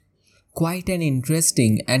Quite an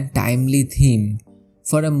interesting and timely theme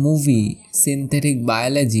for a movie, synthetic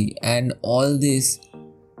biology, and all this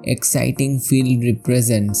exciting field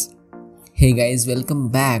represents. Hey guys, welcome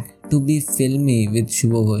back to Be Filmy with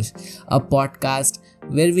Shubhosh, a podcast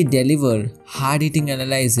where we deliver hard-hitting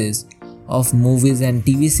analysis of movies and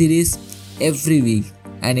TV series every week.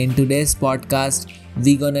 And in today's podcast,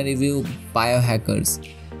 we're gonna review Biohackers.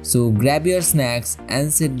 So grab your snacks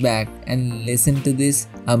and sit back and listen to this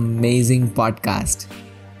amazing podcast.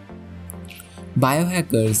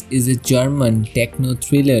 Biohackers is a German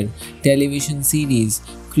techno-thriller television series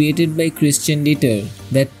created by Christian Ditter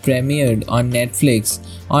that premiered on Netflix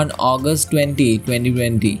on August 20,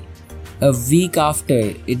 2020. A week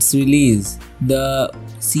after its release, the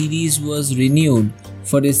series was renewed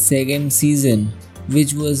for its second season,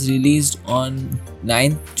 which was released on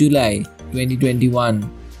 9th July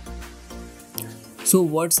 2021. So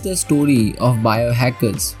what's the story of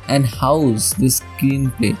Biohackers and how's the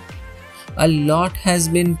screenplay? A lot has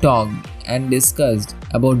been talked and discussed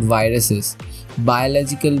about viruses,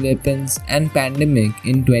 biological weapons and pandemic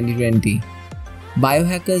in 2020.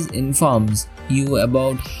 Biohackers informs you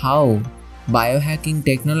about how biohacking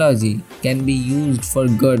technology can be used for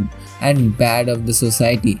good and bad of the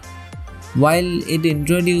society. While it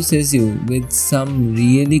introduces you with some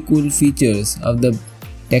really cool features of the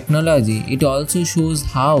technology, it also shows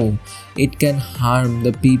how it can harm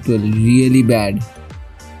the people really bad.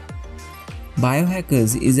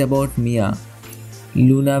 Biohackers is about Mia,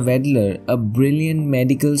 Luna Wedler, a brilliant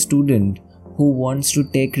medical student who wants to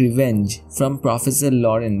take revenge from Professor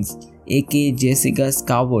Lawrence, aka Jessica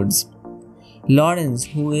Scawards. Lawrence,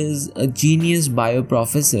 who is a genius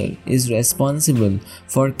bioprofessor, is responsible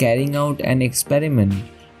for carrying out an experiment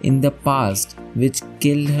in the past which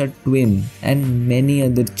killed her twin and many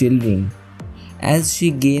other children. As she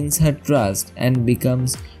gains her trust and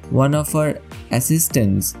becomes one of her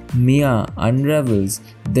assistants, Mia unravels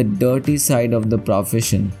the dirty side of the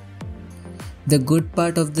profession. The good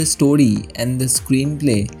part of the story and the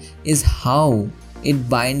screenplay is how it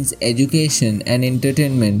binds education and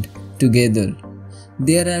entertainment together.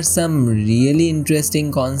 There are some really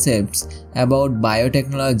interesting concepts about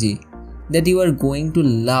biotechnology that you are going to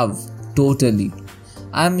love totally.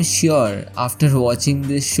 I'm sure after watching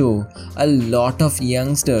this show, a lot of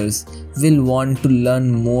youngsters will want to learn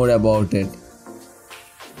more about it.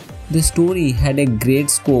 The story had a great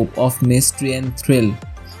scope of mystery and thrill,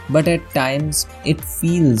 but at times it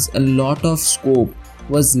feels a lot of scope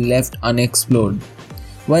was left unexplored.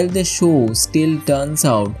 While the show still turns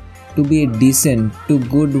out to be a decent to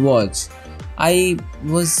good watch, I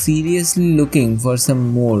was seriously looking for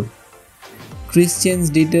some more. Christian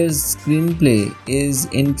Ditter's screenplay is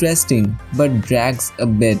interesting but drags a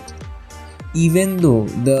bit. Even though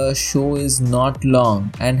the show is not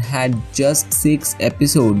long and had just 6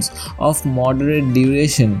 episodes of moderate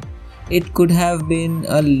duration, it could have been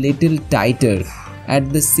a little tighter.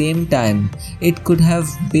 At the same time, it could have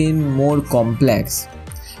been more complex.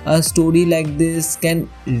 A story like this can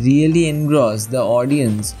really engross the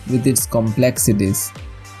audience with its complexities.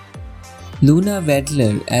 Luna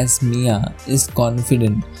Wedler as Mia is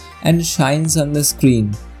confident and shines on the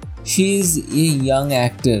screen. She is a young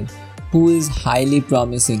actor who is highly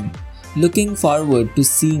promising. Looking forward to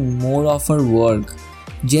seeing more of her work.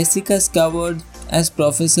 Jessica Scawards as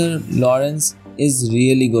Professor Lawrence is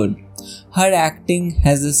really good. Her acting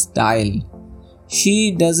has a style. She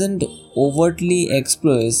doesn't overtly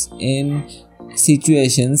express in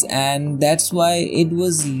situations, and that's why it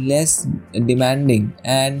was less demanding,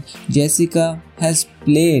 and Jessica has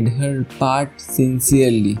played her part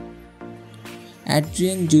sincerely.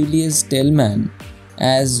 Adrian Julius Tellman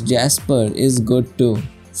as Jasper is good too.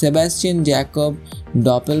 Sebastian Jacob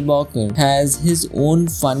Doppelbacher has his own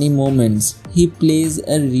funny moments. He plays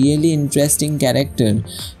a really interesting character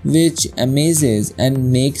which amazes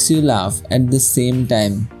and makes you laugh at the same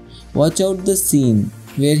time. Watch out the scene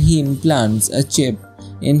where he implants a chip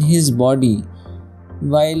in his body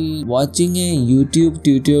while watching a YouTube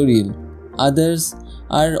tutorial. Others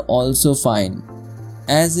are also fine.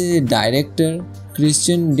 As a director,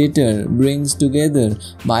 Christian Ditter brings together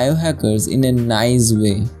biohackers in a nice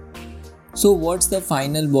way. So what's the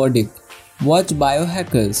final verdict? Watch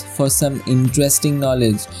Biohackers for some interesting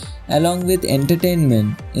knowledge along with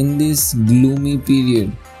entertainment in this gloomy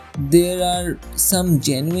period. There are some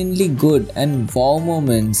genuinely good and wow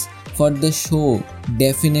moments for the show,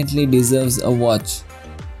 definitely deserves a watch.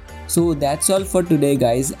 So that's all for today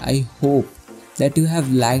guys. I hope that you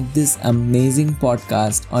have liked this amazing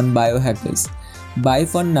podcast on biohackers. Bye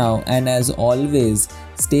for now, and as always,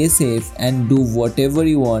 stay safe and do whatever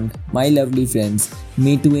you want, my lovely friends.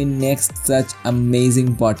 Meet you in next such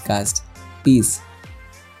amazing podcast. Peace.